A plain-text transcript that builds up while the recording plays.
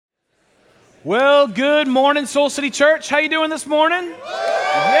Well, good morning, Soul City Church. How you doing this morning?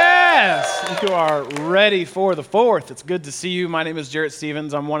 Yes, you are ready for the 4th. It's good to see you. My name is Jarrett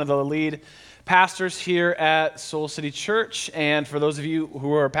Stevens. I'm one of the lead pastors here at Soul City Church. And for those of you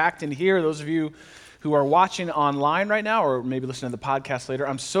who are packed in here, those of you who are watching online right now, or maybe listening to the podcast later,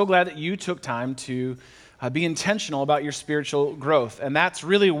 I'm so glad that you took time to be intentional about your spiritual growth. And that's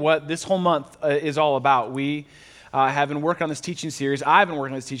really what this whole month is all about. We have been working on this teaching series. I've been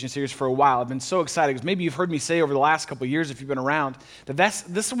working on this teaching series for a while. I've been so excited because maybe you've heard me say over the last couple of years, if you've been around, that this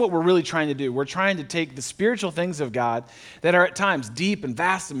is what we're really trying to do. We're trying to take the spiritual things of God that are at times deep and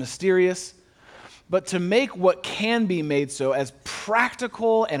vast and mysterious, but to make what can be made so as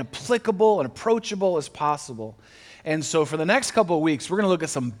practical and applicable and approachable as possible. And so for the next couple of weeks, we're going to look at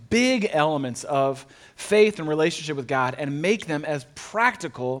some big elements of faith and relationship with God and make them as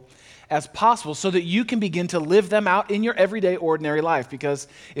practical as possible so that you can begin to live them out in your everyday, ordinary life. Because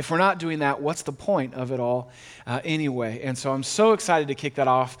if we're not doing that, what's the point of it all anyway? And so I'm so excited to kick that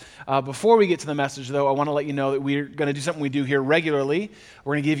off. Before we get to the message, though, I want to let you know that we're going to do something we do here regularly.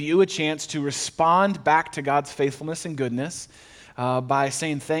 We're going to give you a chance to respond back to God's faithfulness and goodness by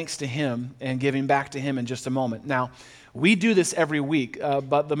saying thanks to Him and giving back to Him in just a moment. Now, we do this every week,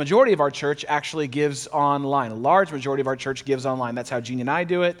 but the majority of our church actually gives online. A large majority of our church gives online. That's how Jeannie and I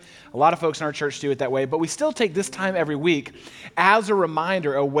do it. A lot of folks in our church do it that way, but we still take this time every week as a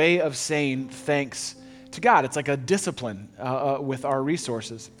reminder, a way of saying thanks to God. It's like a discipline with our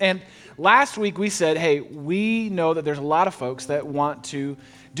resources. And last week we said, hey, we know that there's a lot of folks that want to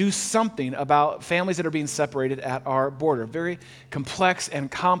do something about families that are being separated at our border. Very complex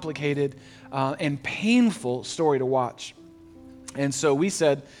and complicated and painful story to watch. And so we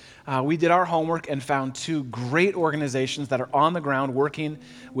said, we did our homework and found two great organizations that are on the ground working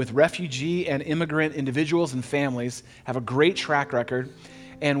with refugee and immigrant individuals and families, have a great track record.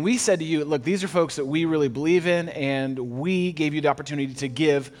 And we said to you, look, these are folks that we really believe in, and we gave you the opportunity to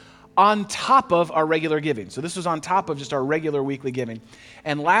give on top of our regular giving. So this was on top of just our regular weekly giving.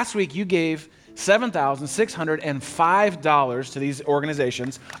 And last week you gave $7,605 to these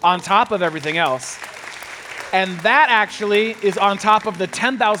organizations on top of everything else. And that actually is on top of the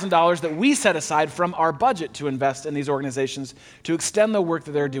 $10,000 that we set aside from our budget to invest in these organizations to extend the work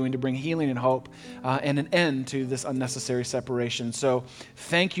that they're doing to bring healing and hope and an end to this unnecessary separation. So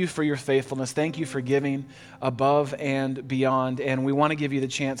thank you for your faithfulness. Thank you for giving above and beyond. And we want to give you the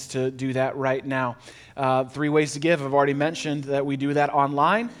chance to do that right now. 3 ways to give. I've already mentioned that we do that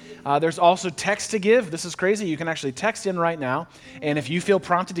online. There's also text to give. This is crazy. You can actually text in right now. And if you feel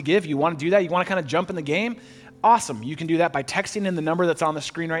prompted to give, you want to do that, you want to kind of jump in the game, awesome. You can do that by texting in the number that's on the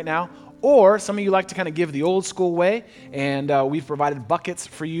screen right now. Or some of you like to kind of give the old school way, and we've provided buckets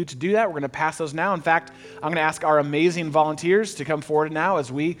for you to do that. We're going to pass those now. In fact, I'm going to ask our amazing volunteers to come forward now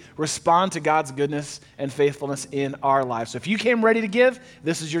as we respond to God's goodness and faithfulness in our lives. So if you came ready to give,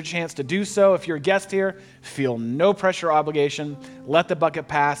 this is your chance to do so. If you're a guest here, feel no pressure or obligation. Let the bucket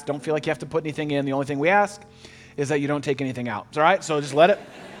pass. Don't feel like you have to put anything in. The only thing we ask is that you don't take anything out. All right? So just let it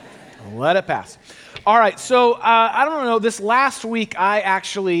pass. All right, so I don't know, this last week I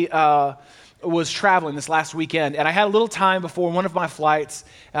actually was traveling this last weekend, and I had a little time before one of my flights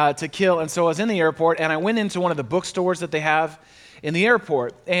to kill, and so I was in the airport, and I went into one of the bookstores that they have in the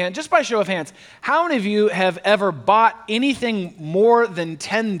airport. And just by show of hands, how many of you have ever bought anything more than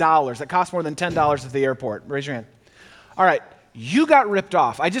 $10, that costs more than $10 at the airport? Raise your hand. All right, you got ripped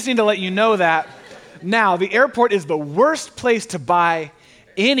off. I just need to let you know that. Now, the airport is the worst place to buy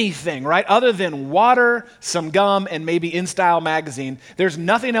anything, right? Other than water, some gum, and maybe InStyle magazine. There's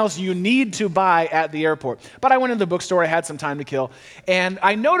nothing else you need to buy at the airport. But I went into the bookstore, I had some time to kill, and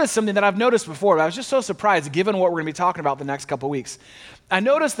I noticed something that I've noticed before, but I was just so surprised given what we're going to be talking about the next couple weeks. I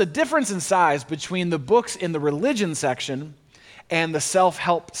noticed the difference in size between the books in the religion section and the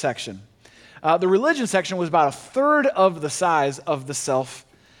self-help section. The religion section was about a third of the size of the self-help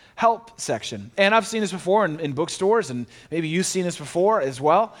section. And I've seen this before in bookstores, and maybe you've seen this before as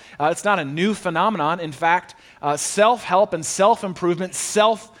well. It's not a new phenomenon. In fact, self-help and self-improvement,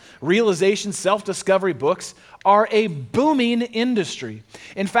 self-realization, self-discovery books are a booming industry.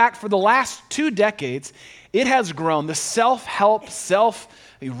 In fact, for the last 2 decades, it has grown. The self-help,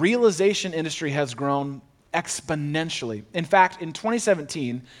 self-realization industry has grown exponentially. In fact, in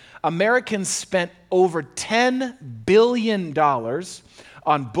 2017, Americans spent over $10 billion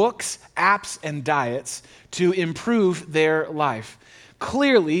on books, apps, and diets to improve their life.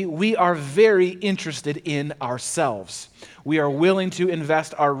 Clearly, we are very interested in ourselves. We are willing to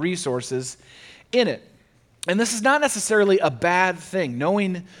invest our resources in it. And this is not necessarily a bad thing.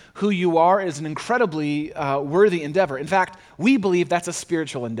 Knowing who you are is an incredibly worthy endeavor. In fact, we believe that's a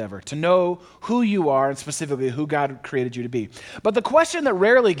spiritual endeavor, to know who you are and specifically who God created you to be. But the question that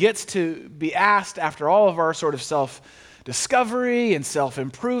rarely gets to be asked after all of our sort of self-discovery and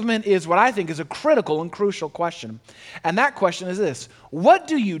self-improvement is what I think is a critical and crucial question. And that question is this: what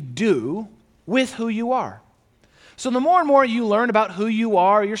do you do with who you are? So the more and more you learn about who you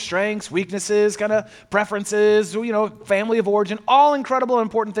are, your strengths, weaknesses, kind of preferences, family of origin, all incredible and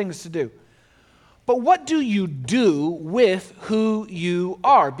important things to do. But what do you do with who you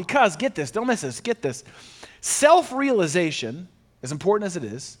are? Because, get this, don't miss this, get this. Self-realization, as important as it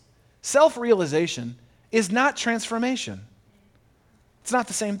is, self-realization is not transformation. It's not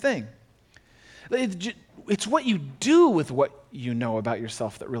the same thing. It's what you do with what you know about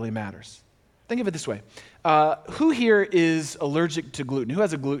yourself that really matters. Think of it this way. Who here is allergic to gluten? Who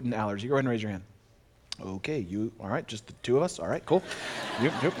has a gluten allergy? Go ahead and raise your hand. Okay, you, all right, just the two of us. All right, cool.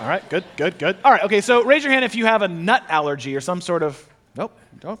 You, all right, good. All right, okay, so raise your hand if you have a nut allergy or some sort of, nope,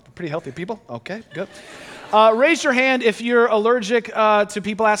 pretty healthy people. Okay, good. Raise your hand if you're allergic to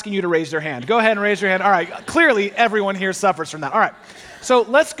people asking you to raise their hand. Go ahead and raise your hand. All right, clearly everyone here suffers from that. All right. So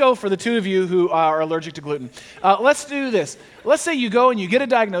let's go for the two of you who are allergic to gluten. Let's do this. Let's say you go and you get a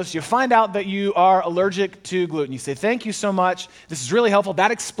diagnosis. You find out that you are allergic to gluten. You say, thank you so much. This is really helpful.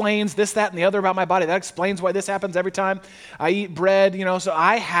 That explains this, that, and the other about my body. That explains why this happens every time I eat bread. So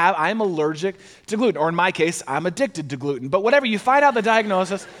I'm allergic to gluten. Or in my case, I'm addicted to gluten. But whatever, you find out the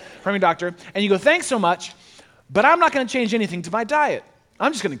diagnosis from your doctor, and you go, thanks so much, but I'm not going to change anything to my diet.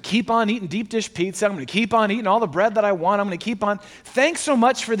 I'm just going to keep on eating deep dish pizza. I'm going to keep on eating all the bread that I want. I'm going to keep on. Thanks so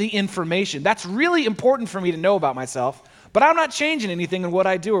much for the information. That's really important for me to know about myself, but I'm not changing anything in what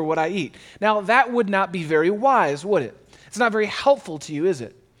I do or what I eat. Now, that would not be very wise, would it? It's not very helpful to you, is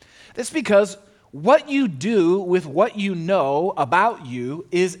it? That's because what you do with what you know about you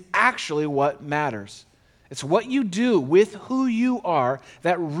is actually what matters. It's what you do with who you are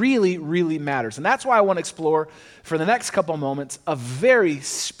that really, really matters. And that's why I want to explore for the next couple moments a very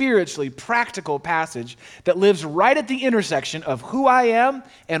spiritually practical passage that lives right at the intersection of who I am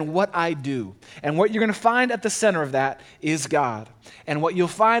and what I do. And what you're going to find at the center of that is God. And what you'll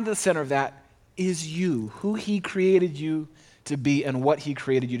find at the center of that is you, who He created you to be and what He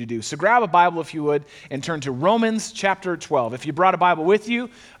created you to do. So grab a Bible if you would and turn to Romans chapter 12. If you brought a Bible with you,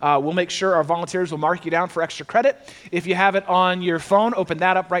 we'll make sure our volunteers will mark you down for extra credit. If you have it on your phone, open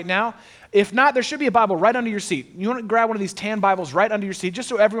that up right now. If not, there should be a Bible right under your seat. You want to grab one of these tan Bibles right under your seat just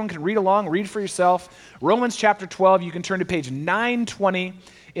so everyone can read along, read for yourself. Romans chapter 12, you can turn to page 920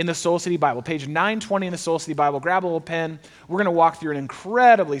 in the Soul City Bible. Page 920 in the Soul City Bible. Grab a little pen. We're going to walk through an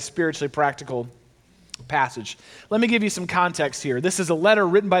incredibly spiritually practical passage. Let me give you some context here. This is a letter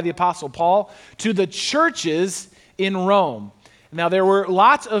written by the Apostle Paul to the churches in Rome. Now, there were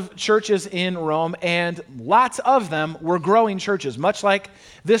lots of churches in Rome, and lots of them were growing churches, much like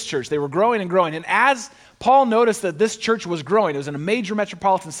this church. They were growing and growing. And as Paul noticed that this church was growing, it was in a major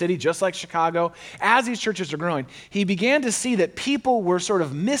metropolitan city, just like Chicago. As these churches are growing, he began to see that people were sort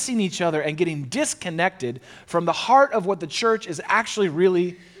of missing each other and getting disconnected from the heart of what the church is actually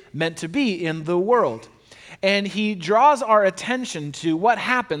really meant to be in the world. And he draws our attention to what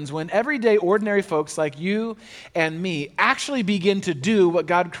happens when everyday ordinary folks like you and me actually begin to do what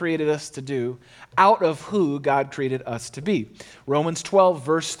God created us to do out of who God created us to be. Romans 12,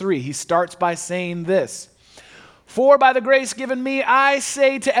 verse 3, he starts by saying this: "For by the grace given me, I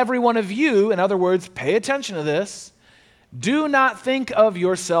say to every one of you," in other words, pay attention to this, "do not think of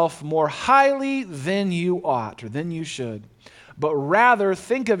yourself more highly than you ought or than you should, but rather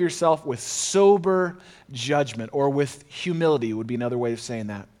think of yourself with sober judgment," or with humility would be another way of saying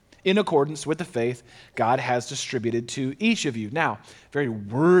that, "in accordance with the faith God has distributed to each of you." Now, very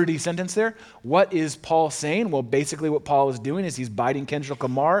wordy sentence there. What is Paul saying? Well, basically what Paul is doing is he's biting Kendrick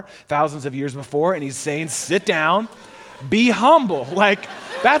Lamar thousands of years before, and he's saying, sit down, be humble. Like,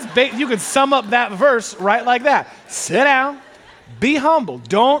 you could sum up that verse right like that. Sit down, be humble.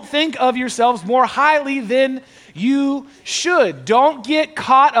 Don't think of yourselves more highly than you should. Don't get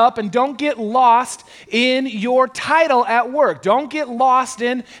caught up and don't get lost in your title at work. Don't get lost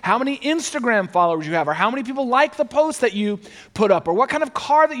in how many Instagram followers you have or how many people like the post that you put up or what kind of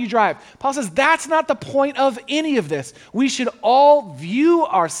car that you drive. Paul says that's not the point of any of this. We should all view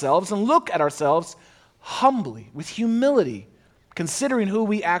ourselves and look at ourselves humbly, with humility, considering who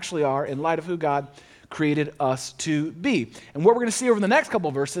we actually are in light of who God created us to be. And what we're going to see over the next couple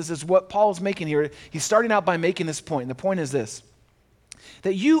of verses is what Paul is making here. He's starting out by making this point, and the point is this: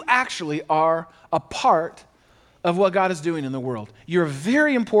 that you actually are a part of what God is doing in the world. You're a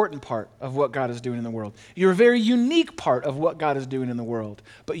very important part of what God is doing in the world. You're a very unique part of what God is doing in the world.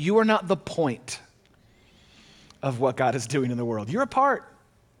 But you are not the point of what God is doing in the world. You're a part,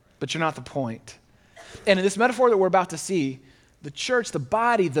 but you're not the point. And in this metaphor that we're about to see, the church, the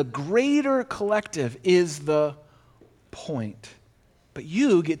body, the greater collective is the point. But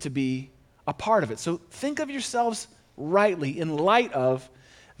you get to be a part of it. So think of yourselves rightly in light of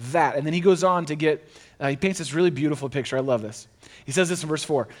that. And then he goes on to he paints this really beautiful picture. I love this. He says this in verse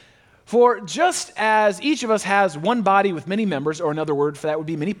 4. For just as each of us has one body with many members, or another word for that would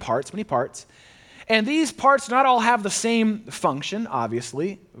be many parts, and these parts not all have the same function,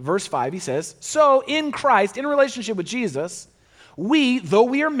 obviously. Verse 5, he says, so in Christ, in relationship with Jesus, we, though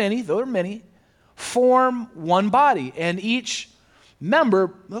we are many, form one body. And each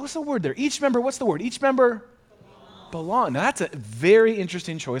member, what's the word there? Each member, what's the word? Each member belong. Now that's a very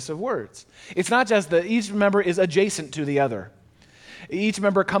interesting choice of words. It's not just that each member is adjacent to the other. Each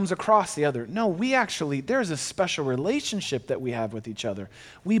member comes across the other. No, there's a special relationship that we have with each other.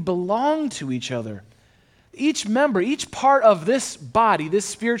 We belong to each other. Each member, each part of this body, this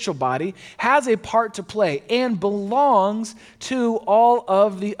spiritual body, has a part to play and belongs to all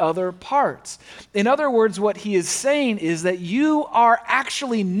of the other parts. In other words, what he is saying is that you are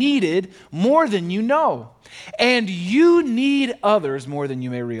actually needed more than you know. And you need others more than you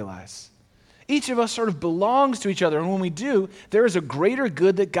may realize. Each of us sort of belongs to each other. And when we do, there is a greater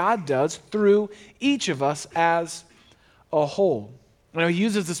good that God does through each of us as a whole. Now, he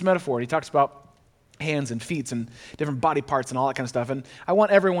uses this metaphor. He talks about hands and feet and different body parts and all that kind of stuff. And I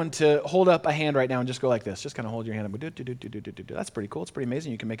want everyone to hold up a hand right now and just go like this. Just kind of hold your hand up. That's pretty cool. It's pretty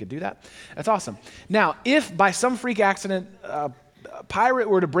amazing. You can make it do that. That's awesome. Now, if by some freak accident a pirate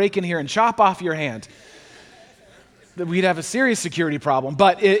were to break in here and chop off your hand, we'd have a serious security problem.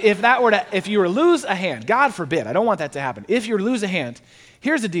 But if you were to lose a hand, God forbid, I don't want that to happen. If you were to lose a hand,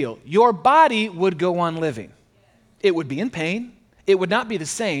 here's the deal. Your body would go on living. It would be in pain. It would not be the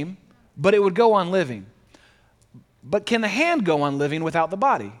same, but it would go on living. But can the hand go on living without the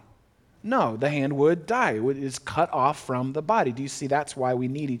body? No, the hand would die. It is cut off from the body. Do you see? That's why we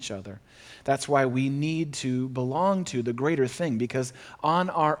need each other. That's why we need to belong to the greater thing, because on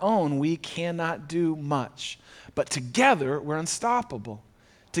our own, we cannot do much. But together, we're unstoppable.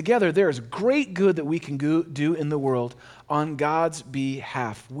 Together, there is great good that we can do in the world on God's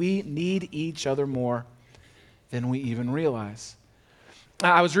behalf. We need each other more than we even realize.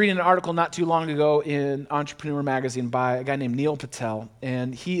 I was reading an article not too long ago in Entrepreneur Magazine by a guy named Neil Patel,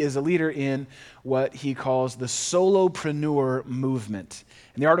 and he is a leader in what he calls the solopreneur movement.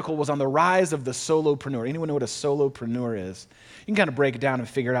 And the article was on the rise of the solopreneur. Anyone know what a solopreneur is? You can kind of break it down and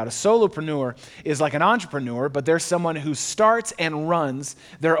figure it out. A solopreneur is like an entrepreneur, but they're someone who starts and runs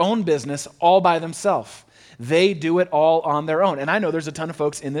their own business all by themselves. They do it all on their own. And I know there's a ton of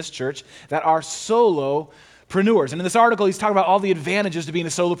folks in this church that are solopreneurs. And in this article, he's talking about all the advantages to being a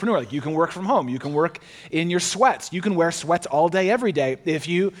solopreneur. Like, you can work from home. You can work in your sweats. You can wear sweats all day, every day if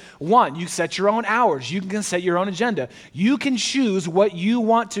you want. You set your own hours. You can set your own agenda. You can choose what you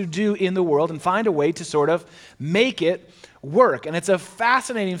want to do in the world and find a way to sort of make it work. And it's a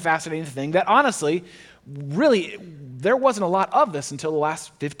fascinating thing that honestly, really, there wasn't a lot of this until the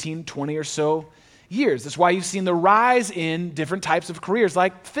last 15, 20 or so years. That's why you've seen the rise in different types of careers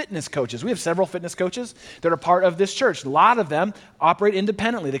like fitness coaches. We have several fitness coaches that are part of this church. A lot of them operate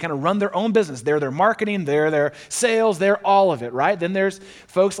independently. They kind of run their own business. They're their marketing, they're their sales, they're all of it, right? Then there's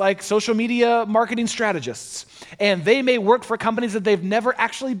folks like social media marketing strategists, and they may work for companies that they've never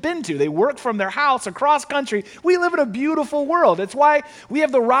actually been to. They work from their house across country. We live in a beautiful world. It's why we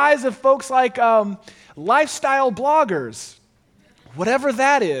have the rise of folks like lifestyle bloggers. Whatever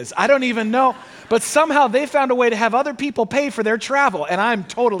that is, I don't even know. But somehow they found a way to have other people pay for their travel, and I'm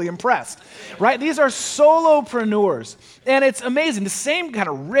totally impressed, right? These are solopreneurs, and it's amazing. The same kind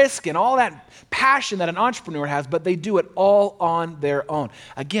of risk and all that passion that an entrepreneur has, but they do it all on their own.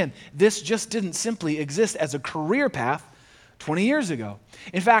 Again, this just didn't simply exist as a career path 20 years ago.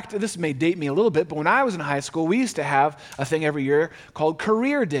 In fact, this may date me a little bit, but when I was in high school, we used to have a thing every year called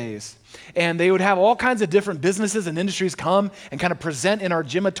Career Days. And they would have all kinds of different businesses and industries come and kind of present in our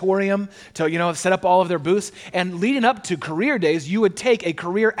gymatorium to, set up all of their booths. And leading up to Career Days, you would take a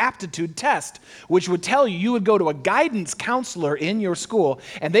career aptitude test, which would tell you would go to a guidance counselor in your school,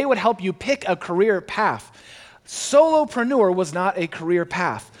 and they would help you pick a career path. Solopreneur was not a career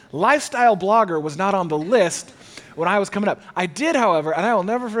path. Lifestyle blogger was not on the list when I was coming up. I did, however, and I will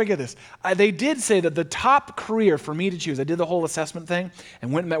never forget this, they did say that the top career for me to choose, I did the whole assessment thing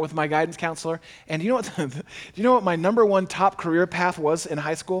and went and met with my guidance counselor, and do you know what my number one top career path was in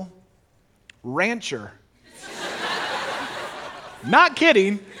high school? Rancher. Not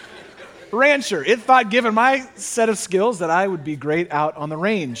kidding. Rancher. It thought, given my set of skills, that I would be great out on the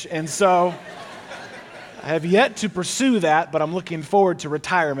range. And so I have yet to pursue that, but I'm looking forward to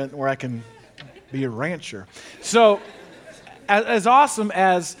retirement where I can be a rancher. So as awesome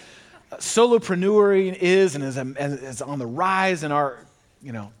as solopreneuring is and is on the rise in our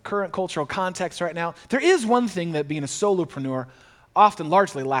current cultural context right now, there is one thing that being a solopreneur often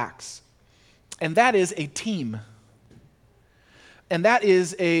largely lacks, and that is a team. And that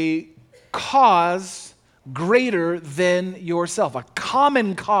is a cause greater than yourself, a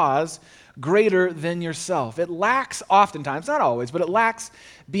common cause greater than yourself. It lacks oftentimes, not always, but it lacks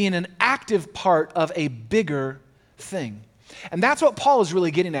being an active part of a bigger thing. And that's what Paul is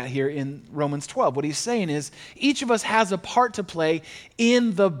really getting at here in Romans 12. What he's saying is each of us has a part to play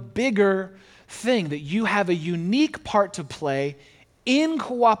in the bigger thing, that you have a unique part to play in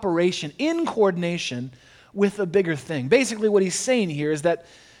cooperation, in coordination with a bigger thing. Basically what he's saying here is that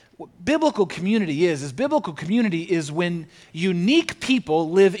what biblical community is biblical community is when unique people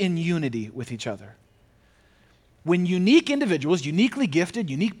live in unity with each other. When unique individuals, uniquely gifted,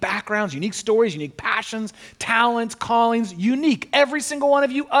 unique backgrounds, unique stories, unique passions, talents, callings, unique, every single one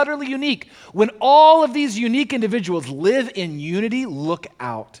of you utterly unique. When all of these unique individuals live in unity, look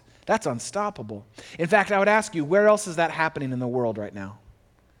out. That's unstoppable. In fact, I would ask you, where else is that happening in the world right now?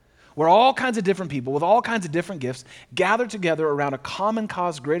 Where all kinds of different people with all kinds of different gifts gather together around a common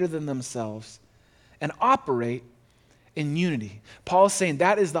cause greater than themselves and operate in unity. Paul is saying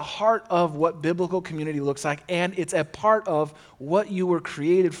that is the heart of what biblical community looks like, and it's a part of what you were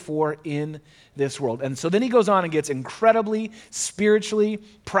created for in this world. And so then he goes on and gets incredibly spiritually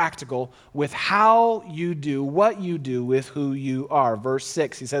practical with how you do what you do with who you are. Verse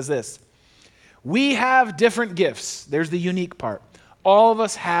 6, he says this: we have different gifts. There's the unique part. All of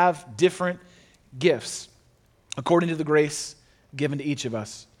us have different gifts according to the grace given to each of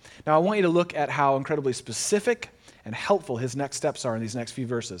us. Now, I want you to look at how incredibly specific and helpful his next steps are in these next few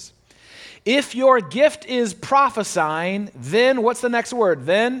verses. If your gift is prophesying, then what's the next word?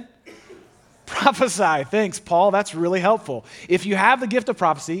 Then prophesy. Thanks, Paul. That's really helpful. If you have the gift of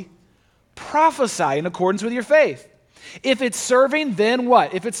prophecy, prophesy in accordance with your faith. If it's serving, then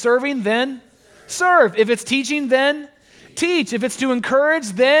what? If it's serving, then serve. If it's teaching, then teach. If it's to encourage,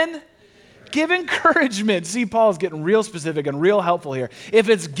 then give encouragement. See, Paul's getting real specific and real helpful here. If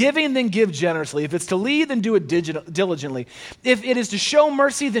it's giving, then give generously. If it's to lead, then do it diligently. If it is to show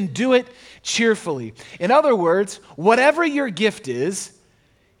mercy, then do it cheerfully. In other words, whatever your gift is,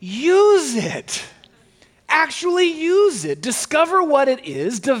 use it. Actually use it. Discover what it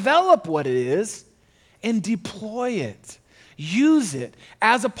is, develop what it is, and deploy it. Use it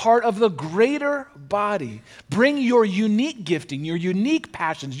as a part of the greater body. Bring your unique gifting, your unique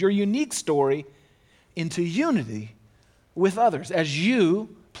passions, your unique story into unity with others as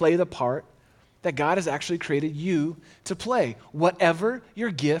you play the part that God has actually created you to play. Whatever your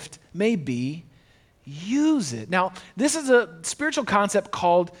gift may be, use it. Now, this is a spiritual concept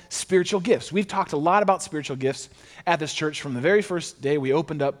called spiritual gifts. We've talked a lot about spiritual gifts at this church from the very first day we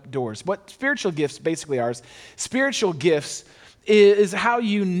opened up doors. What spiritual gifts basically are is spiritual gifts is how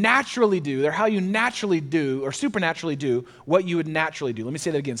you naturally do, they're how you naturally do or supernaturally do what you would naturally do. Let me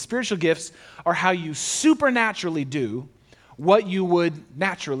say that again. Spiritual gifts are how you supernaturally do what you would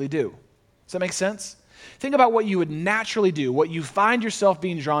naturally do. Does that make sense? Think about what you would naturally do, what you find yourself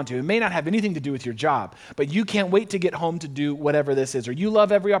being drawn to. It may not have anything to do with your job, but you can't wait to get home to do whatever this is, or you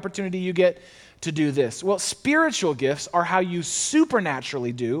love every opportunity you get to do this. Well, spiritual gifts are how you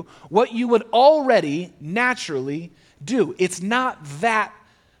supernaturally do what you would already naturally do. It's not that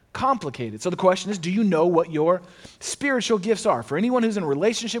complicated. So the question is, do you know what your spiritual gifts are? For anyone who's in a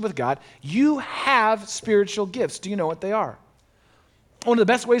relationship with God, you have spiritual gifts. Do you know what they are? One of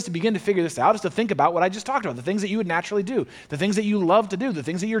the best ways to begin to figure this out is to think about what I just talked about, the things that you would naturally do, the things that you love to do, the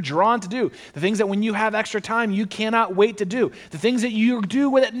things that you're drawn to do, the things that when you have extra time, you cannot wait to do, the things that you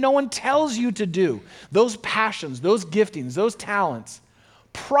do that no one tells you to do. Those passions, those giftings, those talents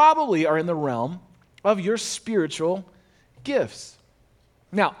probably are in the realm of your spiritual gifts.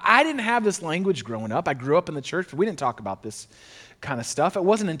 Now, I didn't have this language growing up. I grew up in the church, but we didn't talk about this kind of stuff. It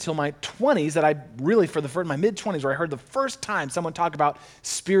wasn't until my 20s that I really, my mid-20s, where I heard the first time someone talk about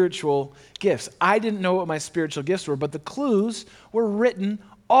spiritual gifts. I didn't know what my spiritual gifts were, but the clues were written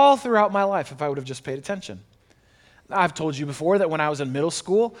all throughout my life if I would have just paid attention. I've told you before that when I was in middle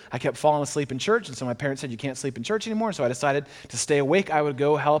school, I kept falling asleep in church, and so my parents said, you can't sleep in church anymore, so I decided to stay awake. I would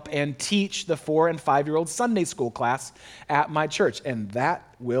go help and teach the 4- and 5-year-old Sunday school class at my church, and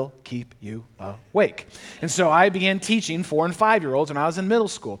that will keep you awake. And so I began teaching 4 and 5-year-olds when I was in middle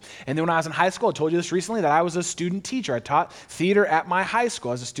school. And then when I was in high school, I told you this recently, that I was a student teacher. I taught theater at my high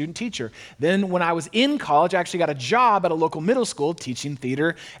school as a student teacher. Then when I was in college, I actually got a job at a local middle school teaching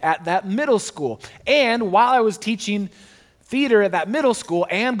theater at that middle school. And while I was teaching theater at that middle school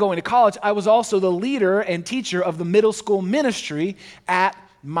and going to college, I was also the leader and teacher of the middle school ministry at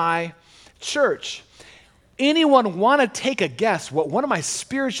my church. Anyone want to take a guess what one of my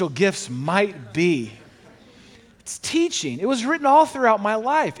spiritual gifts might be? It's teaching. It was written all throughout my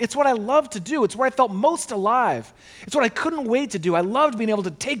life. It's what I love to do. It's where I felt most alive. It's what I couldn't wait to do. I loved being able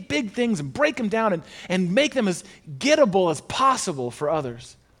to take big things and break them down and make them as gettable as possible for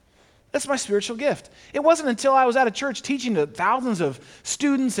others. That's my spiritual gift. It wasn't until I was at a church teaching to thousands of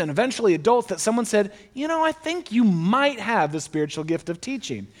students and eventually adults that someone said, I think you might have the spiritual gift of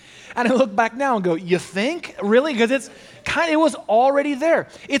teaching. And I look back now and go, you think? Really? Because it was already there.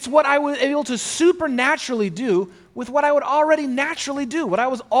 It's what I was able to supernaturally do with what I would already naturally do, what I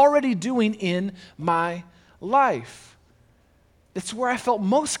was already doing in my life. It's where I felt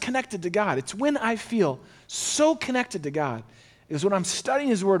most connected to God. It's when I feel so connected to God. Is when I'm studying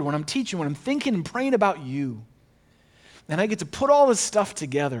His Word, when I'm teaching, when I'm thinking and praying about you. And I get to put all this stuff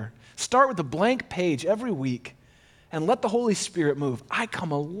together, start with a blank page every week, and let the Holy Spirit move. I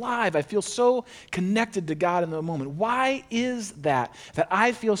come alive. I feel so connected to God in the moment. Why is that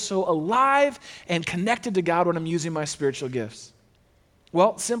I feel so alive and connected to God when I'm using my spiritual gifts?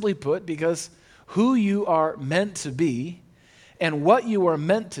 Well, simply put, because who you are meant to be and what you are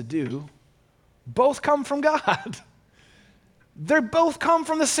meant to do both come from God. They both come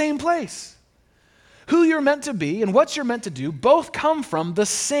from the same place. Who you're meant to be and what you're meant to do both come from the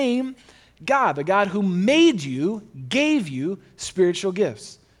same God. The God who made you, gave you spiritual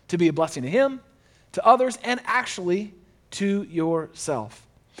gifts to be a blessing to Him, to others, and actually to yourself.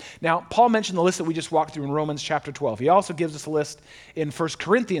 Now, Paul mentioned the list that we just walked through in Romans chapter 12. He also gives us a list in 1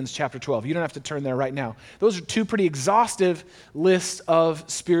 Corinthians chapter 12. You don't have to turn there right now. Those are two pretty exhaustive lists of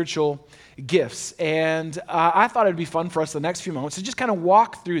spiritual gifts. And I thought it'd be fun for us the next few moments to just kind of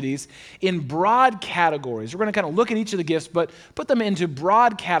walk through these in broad categories. We're going to kind of look at each of the gifts, but put them into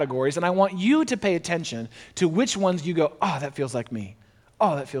broad categories. And I want you to pay attention to which ones you go, oh, that feels like me.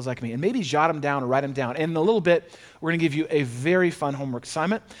 Oh, that feels like me. And maybe jot them down or write them down. And in a little bit, we're going to give you a very fun homework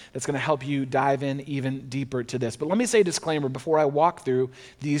assignment that's going to help you dive in even deeper to this. But let me say a disclaimer before I walk through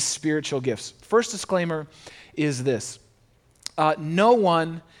these spiritual gifts. First disclaimer is this. No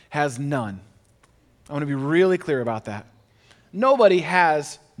one has none. I want to be really clear about that. Nobody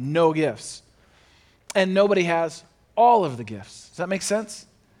has no gifts. And nobody has all of the gifts. Does that make sense?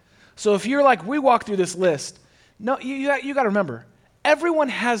 So if you're like, we walk through this list, no, you got to remember, everyone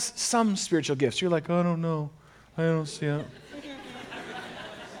has some spiritual gifts. You're like, I don't know. I don't see it.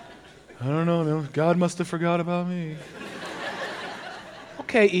 I don't know. No, God must have forgot about me.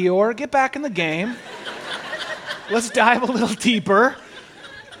 Okay, Eeyore, get back in the game. Let's dive a little deeper.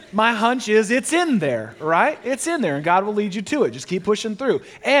 My hunch is it's in there, right? It's in there, and God will lead you to it. Just keep pushing through.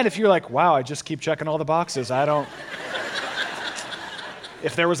 And if you're like, wow, I just keep checking all the boxes,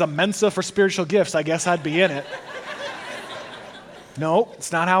 if there was a Mensa for spiritual gifts, I guess I'd be in it. No,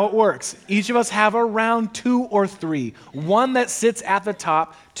 it's not how it works. Each of us have around 2 or 3. One that sits at the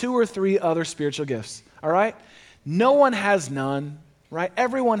top, 2 or 3 other spiritual gifts, all right? No one has none, right?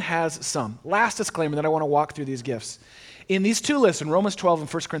 Everyone has some. Last disclaimer that I want to walk through these gifts. In these two lists, in Romans 12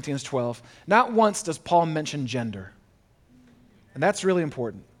 and 1 Corinthians 12, not once does Paul mention gender. And that's really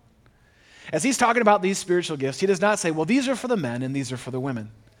important. As he's talking about these spiritual gifts, he does not say, well, these are for the men and these are for the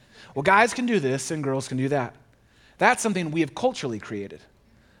women. Well, guys can do this and girls can do that. That's something we have culturally created.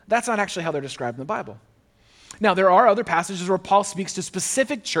 That's not actually how they're described in the Bible. Now, there are other passages where Paul speaks to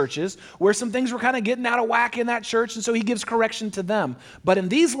specific churches where some things were kind of getting out of whack in that church, and so he gives correction to them. But in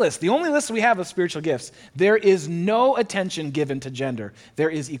these lists, the only lists we have of spiritual gifts, there is no attention given to gender. There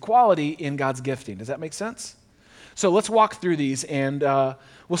is equality in God's gifting. Does that make sense? So let's walk through these, and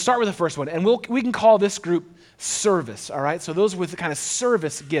we'll start with the first one. And we can call this group service, all right? So those with the kind of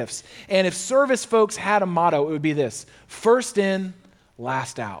service gifts. And if service folks had a motto, it would be this: first in,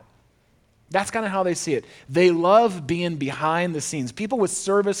 last out. That's kind of how they see it. They love being behind the scenes. People with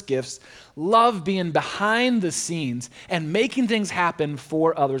service gifts love being behind the scenes and making things happen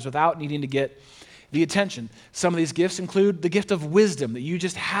for others without needing to get the attention. Some of these gifts include the gift of wisdom, that you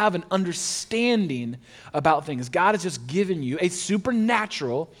just have an understanding about things. God has just given you a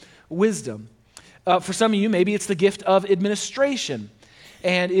supernatural wisdom. For some of you, maybe it's the gift of administration.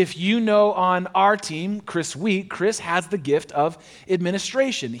 And if you know on our team, Chris Wheat, Chris has the gift of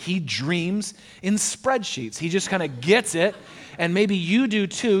administration. He dreams in spreadsheets. He just kind of gets it. And maybe you do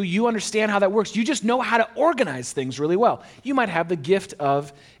too. You understand how that works. You just know how to organize things really well. You might have the gift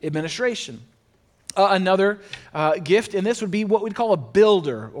of administration. Another gift, and this would be what we'd call a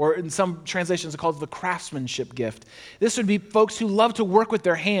builder, or in some translations it's called the craftsmanship gift. This would be folks who love to work with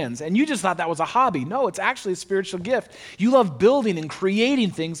their hands, and you just thought that was a hobby. No, it's actually a spiritual gift. You love building and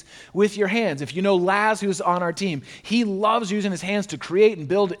creating things with your hands. If you know Laz, who's on our team, he loves using his hands to create and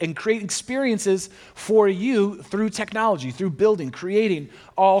build and create experiences for you through technology, through building, creating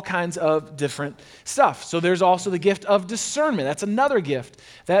all kinds of different stuff. So there's also the gift of discernment. That's another gift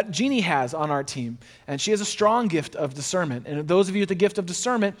that Jeannie has on our team. And she has a strong gift of discernment. And those of you with the gift of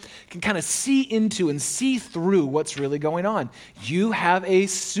discernment can kind of see into and see through what's really going on. You have a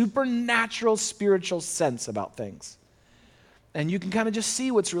supernatural spiritual sense about things. And you can kind of just see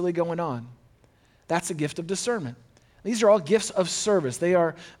what's really going on. That's a gift of discernment. These are all gifts of service. They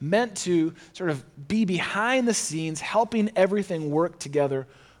are meant to sort of be behind the scenes, helping everything work together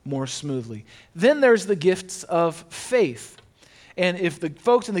more smoothly. Then there's the gifts of faith. And if the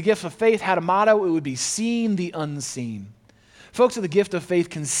folks in the gift of faith had a motto, it would be seeing the unseen. Folks with the gift of faith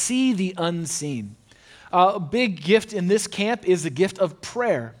can see the unseen. A big gift in this camp is the gift of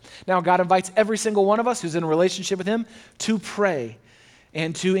prayer. Now, God invites every single one of us who's in a relationship with Him to pray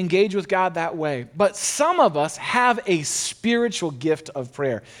and to engage with God that way. But some of us have a spiritual gift of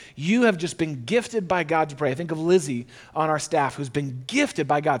prayer. You have just been gifted by God to pray. I think of Lizzie on our staff, who's been gifted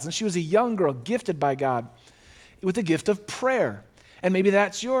by God since she was a young girl, gifted by God with the gift of prayer. And maybe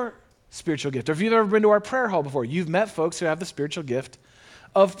that's your spiritual gift. Or if you've ever been to our prayer hall before, you've met folks who have the spiritual gift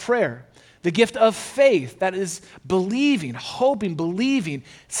of prayer. The gift of faith, that is believing, hoping, believing,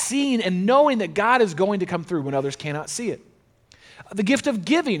 seeing, and knowing that God is going to come through when others cannot see it. The gift of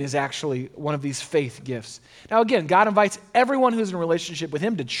giving is actually one of these faith gifts. Now again, God invites everyone who's in a relationship with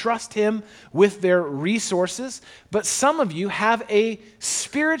Him to trust Him with their resources, but some of you have a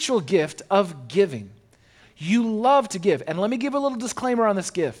spiritual gift of giving. You love to give. And let me give a little disclaimer on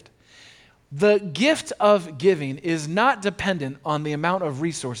this gift. The gift of giving is not dependent on the amount of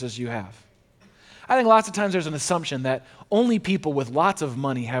resources you have. I think lots of times there's an assumption that only people with lots of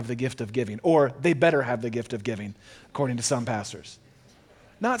money have the gift of giving, or they better have the gift of giving, according to some pastors.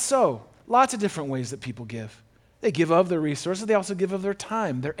 Not so. Lots of different ways that people give. They give of their resources. They also give of their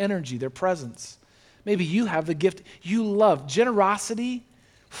time, their energy, their presence. Maybe you have the gift you love. Generosity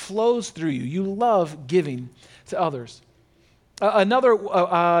flows through you. You love giving to others. Did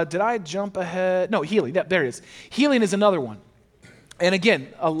I jump ahead? No, healing. There it is. Healing is another one. And again,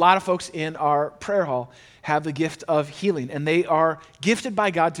 a lot of folks in our prayer hall have the gift of healing, and they are gifted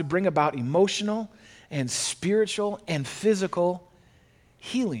by God to bring about emotional and spiritual and physical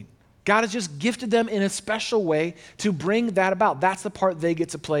healing. God has just gifted them in a special way to bring that about. That's the part they get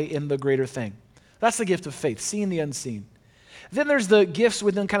to play in the greater thing. That's the gift of faith, seeing the unseen. Then there's the gifts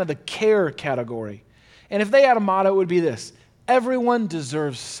within kind of the care category. And if they had a motto, it would be this: everyone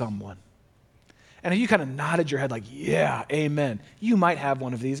deserves someone. And if you kind of nodded your head like, yeah, amen, you might have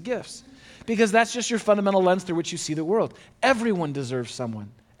one of these gifts. Because that's just your fundamental lens through which you see the world. Everyone deserves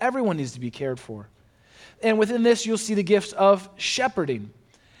someone. Everyone needs to be cared for. And within this, you'll see the gift of shepherding.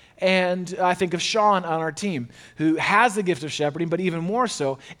 And I think of Sean on our team, who has the gift of shepherding, but even more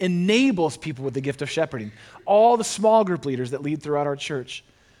so, enables people with the gift of shepherding. All the small group leaders that lead throughout our church,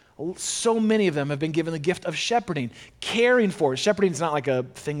 so many of them have been given the gift of shepherding, caring for. Shepherding is not like a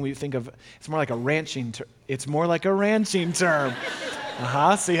thing we think of, it's more like a ranching term. It's more like a ranching term.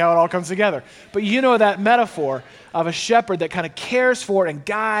 See how it all comes together. But you know that metaphor of a shepherd that kind of cares for and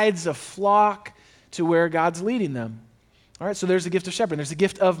guides a flock to where God's leading them. All right, so there's the gift of shepherding. There's the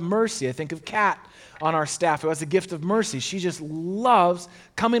gift of mercy. I think of Kat on our staff who has the gift of mercy. She just loves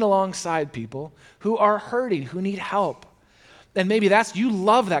coming alongside people who are hurting, who need help. And maybe you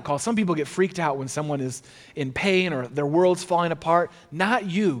love that call. Some people get freaked out when someone is in pain or their world's falling apart. Not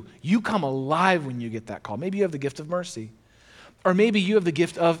you. You come alive when you get that call. Maybe you have the gift of mercy. Or maybe you have the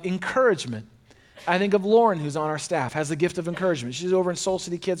gift of encouragement. I think of Lauren, who's on our staff, has the gift of encouragement. She's over in Soul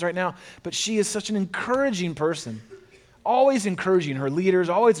City Kids right now, but she is such an encouraging person. Always encouraging her leaders,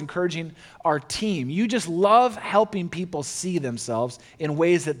 always encouraging our team. You just love helping people see themselves in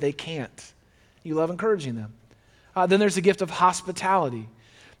ways that they can't. You love encouraging them. Then there's the gift of hospitality.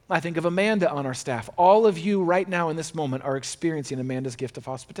 I think of Amanda on our staff. All of you right now in this moment are experiencing Amanda's gift of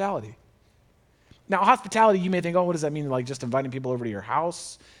hospitality. Now, hospitality, you may think, what does that mean? Like just inviting people over to your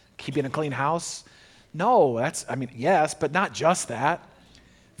house, keeping a clean house? No, yes, but not just that.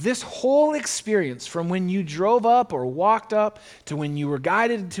 This whole experience, from when you drove up or walked up to when you were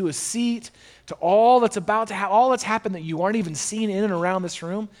guided to a seat to all that's about to happen, all that's happened that you aren't even seeing in and around this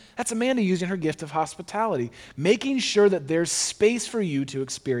room, that's Amanda using her gift of hospitality, making sure that there's space for you to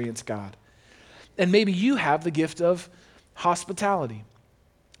experience God. And maybe you have the gift of hospitality.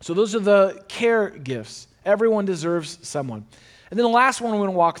 So those are the care gifts. Everyone deserves someone. And then the last one we're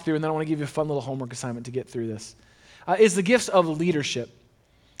going to walk through, and then I want to give you a fun little homework assignment to get through this, is the gifts of leadership.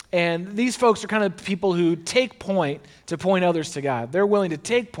 And these folks are kind of people who take point to point others to God. They're willing to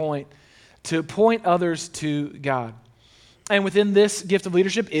take point to point others to God. And within this gift of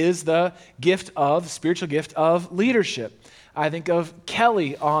leadership is the spiritual gift of leadership. I think of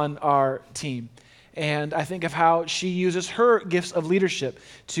Kelly on our team. And I think of how she uses her gifts of leadership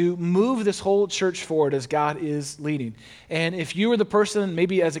to move this whole church forward as God is leading. And if you were the person,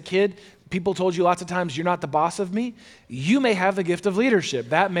 maybe as a kid, people told you lots of times, you're not the boss of me, you may have the gift of leadership.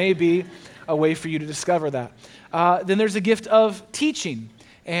 That may be a way for you to discover that. Then there's a gift of teaching.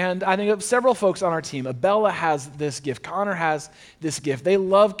 And I think of several folks on our team. Abella has this gift. Connor has this gift. They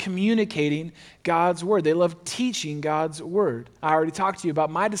love communicating God's word. They love teaching God's word. I already talked to you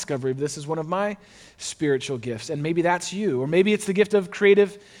about my discovery of this as one of my spiritual gifts. And maybe that's you. Or maybe it's the gift of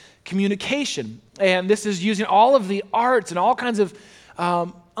creative communication. And this is using all of the arts and all kinds of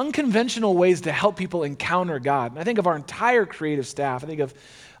unconventional ways to help people encounter God. And I think of our entire creative staff. I think of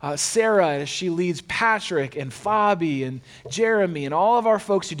Sarah as she leads Patrick and Fabi and Jeremy and all of our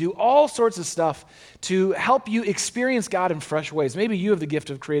folks who do all sorts of stuff to help you experience God in fresh ways. Maybe you have the gift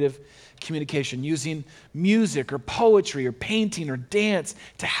of creative communication, using music or poetry or painting or dance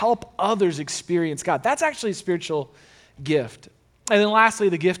to help others experience God. That's actually a spiritual gift. And then lastly,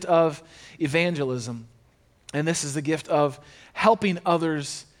 the gift of evangelism. And this is the gift of helping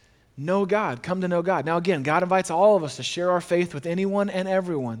others know God, come to know God. Now again, God invites all of us to share our faith with anyone and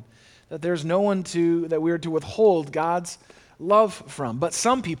everyone, that there's no one that we are to withhold God's love from. But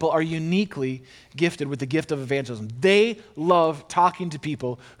some people are uniquely gifted with the gift of evangelism. They love talking to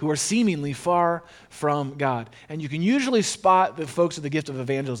people who are seemingly far from God. And you can usually spot the folks with the gift of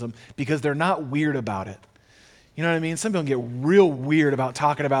evangelism because they're not weird about it. You know what I mean? Some people get real weird about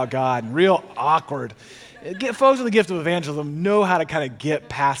talking about God and real awkward. Folks with the gift of evangelism know how to kind of get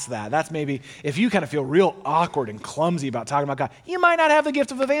past that. That's maybe, if you kind of feel real awkward and clumsy about talking about God, you might not have the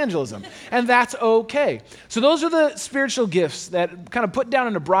gift of evangelism, and that's okay. So those are the spiritual gifts that kind of put down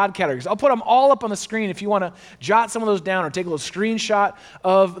into broad categories. I'll put them all up on the screen if you want to jot some of those down or take a little screenshot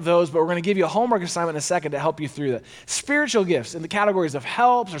of those, but we're going to give you a homework assignment in a second to help you through that. Spiritual gifts in the categories of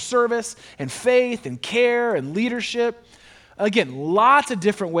helps or service and faith and care and leadership. Again, lots of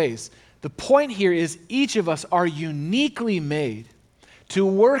different ways. The point here is each of us are uniquely made to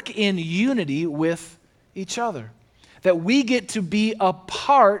work in unity with each other. That we get to be a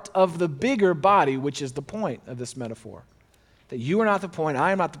part of the bigger body, which is the point of this metaphor. That you are not the point,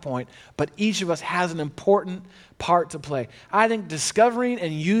 I am not the point, but each of us has an important part to play. I think discovering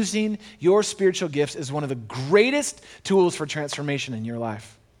and using your spiritual gifts is one of the greatest tools for transformation in your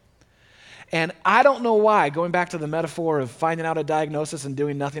life. And I don't know why, going back to the metaphor of finding out a diagnosis and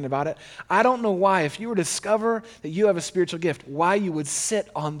doing nothing about it, I don't know why, if you were to discover that you have a spiritual gift, why you would sit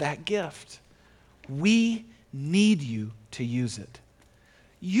on that gift. We need you to use it.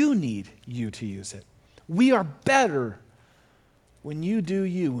 You need you to use it. We are better when you do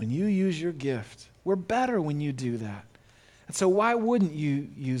you, when you use your gift. We're better when you do that. And so why wouldn't you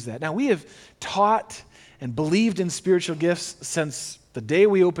use that? Now, we have taught and believed in spiritual gifts since the day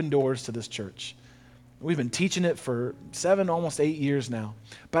we opened doors to this church. We've been teaching it for 7, almost 8 years now.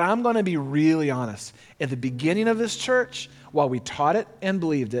 But I'm going to be really honest. At the beginning of this church, while we taught it and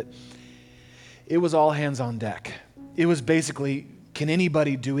believed it, it was all hands on deck. It was basically, can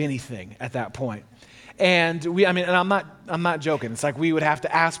anybody do anything at that point? And I'm not joking. It's like we would have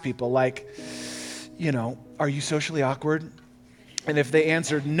to ask people, like, are you socially awkward? And if they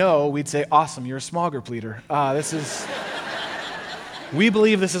answered no, we'd say, awesome, you're a small group leader. We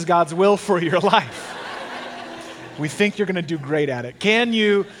believe this is God's will for your life. We think you're going to do great at it. Can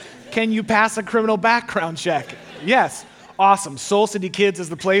you pass a criminal background check? Yes. Awesome. Soul City Kids is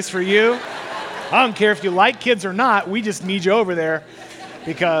the place for you. I don't care if you like kids or not. We just need you over there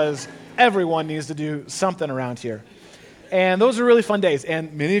because everyone needs to do something around here. And those are really fun days.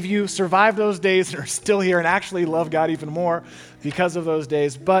 And many of you survived those days and are still here and actually love God even more because of those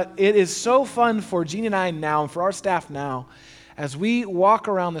days. But it is so fun for Jeannie and I now and for our staff now as we walk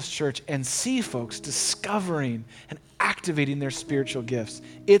around this church and see folks discovering and activating their spiritual gifts.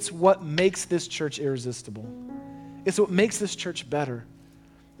 It's what makes this church irresistible. It's what makes this church better.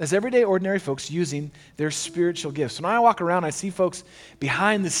 as everyday, ordinary folks using their spiritual gifts. When I walk around, I see folks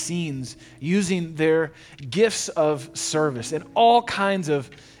behind the scenes using their gifts of service in all kinds of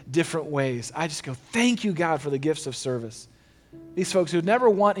different ways. I just go, thank you, God, for the gifts of service. These folks who never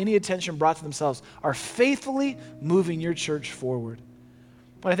want any attention brought to themselves are faithfully moving your church forward.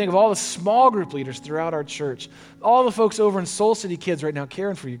 When I think of all the small group leaders throughout our church, all the folks over in Soul City Kids right now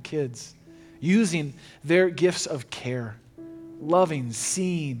caring for your kids, using their gifts of care, loving,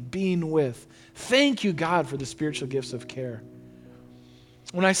 seeing, being with. Thank you, God, for the spiritual gifts of care.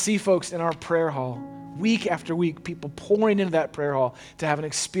 When I see folks in our prayer hall, week after week, people pouring into that prayer hall to have an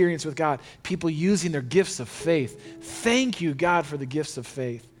experience with God, people using their gifts of faith. Thank you, God, for the gifts of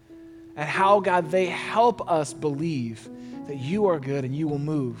faith and how, God, they help us believe that you are good and you will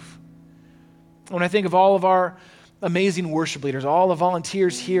move. When I think of all of our amazing worship leaders, all the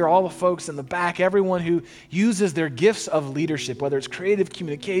volunteers here, all the folks in the back, everyone who uses their gifts of leadership, whether it's creative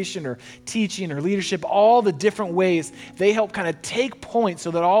communication or teaching or leadership, all the different ways they help kind of take point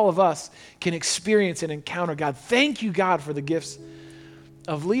so that all of us can experience and encounter God. Thank you, God, for the gifts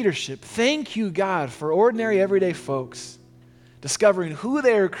of leadership. Thank you, God, for ordinary, everyday folks discovering who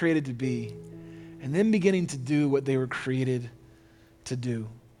they are created to be and then beginning to do what they were created to do.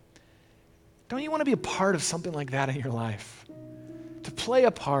 Don't you want to be a part of something like that in your life? To play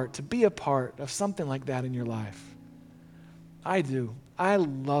a part, to be a part of something like that in your life? I do. I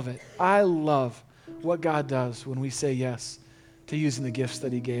love it. I love what God does when we say yes to using the gifts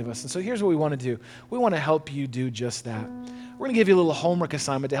that he gave us. And so here's what we want to do. We want to help you do just that. We're going to give you a little homework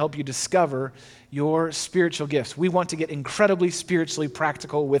assignment to help you discover your spiritual gifts. We want to get incredibly spiritually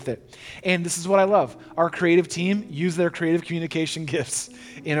practical with it. And this is what I love. Our creative team use their creative communication gifts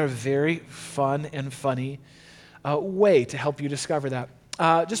in a very fun and funny way to help you discover that.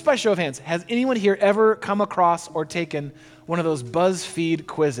 Just by show of hands, has anyone here ever come across or taken one of those BuzzFeed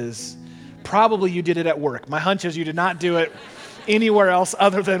quizzes? Probably you did it at work. My hunch is you did not do it anywhere else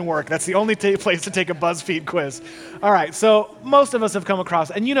other than work. That's the only place to take a BuzzFeed quiz. All right, so most of us have come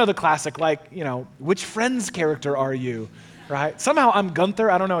across, and you know the classic, like, which Friends character are you, right? Somehow I'm Gunther.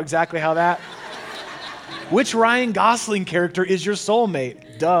 I don't know exactly how that. Which Ryan Gosling character is your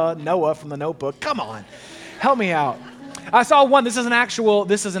soulmate? Duh, Noah from The Notebook. Come on, help me out. I saw one. This is an actual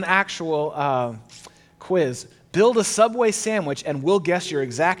quiz. Build a Subway sandwich and we'll guess your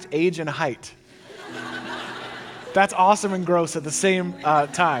exact age and height. That's awesome and gross at the same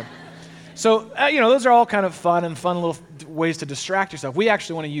time. So, those are all kind of fun little ways to distract yourself. We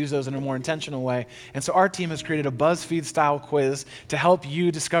actually want to use those in a more intentional way. And so our team has created a BuzzFeed-style quiz to help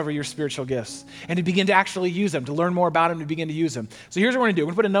you discover your spiritual gifts and to begin to actually use them, to learn more about them, to begin to use them. So here's what we're going to do.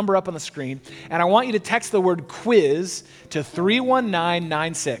 We're going to put a number up on the screen, and I want you to text the word quiz to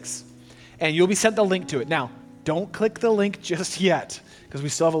 31996, and you'll be sent the link to it. Now, don't click the link just yet, because we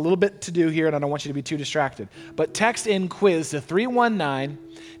still have a little bit to do here, and I don't want you to be too distracted. But text in quiz to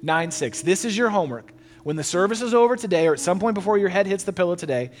 31996. This is your homework. When the service is over today, or at some point before your head hits the pillow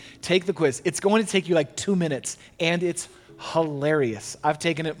today, take the quiz. It's going to take you like 2 minutes, and it's hilarious. I've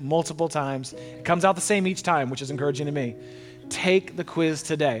taken it multiple times. It comes out the same each time, which is encouraging to me. Take the quiz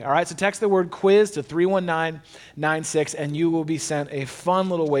today. All right, so text the word quiz to 31996, and you will be sent a fun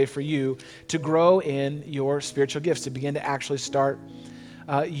little way for you to grow in your spiritual gifts, to begin to actually start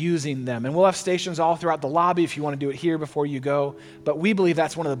using them. And we'll have stations all throughout the lobby if you want to do it here before you go. But we believe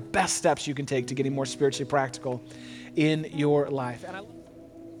that's one of the best steps you can take to getting more spiritually practical in your life. And I'm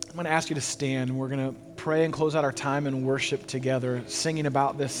going to ask you to stand, and we're going to pray and close out our time in worship together, singing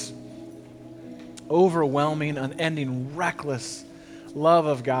about this overwhelming, unending, reckless love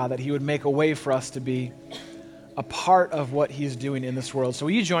of God, that he would make a way for us to be a part of what he's doing in this world. So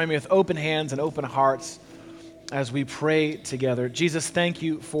will you join me with open hands and open hearts as we pray together? Jesus, thank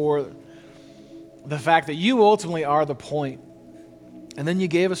you for the fact that you ultimately are the point. And then you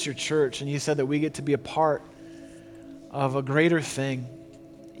gave us your church, and you said that we get to be a part of a greater thing.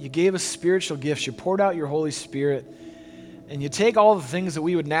 You gave us spiritual gifts. You poured out your Holy Spirit, and you take all the things that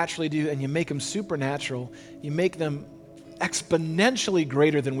we would naturally do and you make them supernatural. You make them exponentially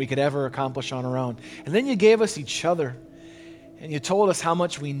greater than we could ever accomplish on our own. And then you gave us each other, and you told us how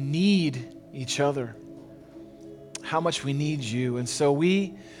much we need each other, how much we need you. And so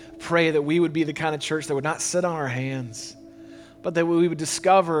we pray that we would be the kind of church that would not sit on our hands, but that we would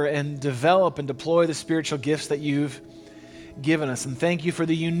discover and develop and deploy the spiritual gifts that you've given us. And thank you for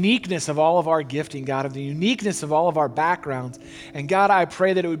the uniqueness of all of our gifting, God, of the uniqueness of all of our backgrounds. And God, I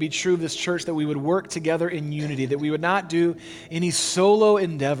pray that it would be true of this church that we would work together in unity, that we would not do any solo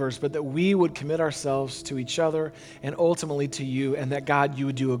endeavors, but that we would commit ourselves to each other and ultimately to you, and that, God, you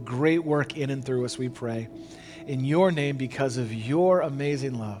would do a great work in and through us, we pray. In your name, because of your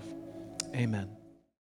amazing love. Amen.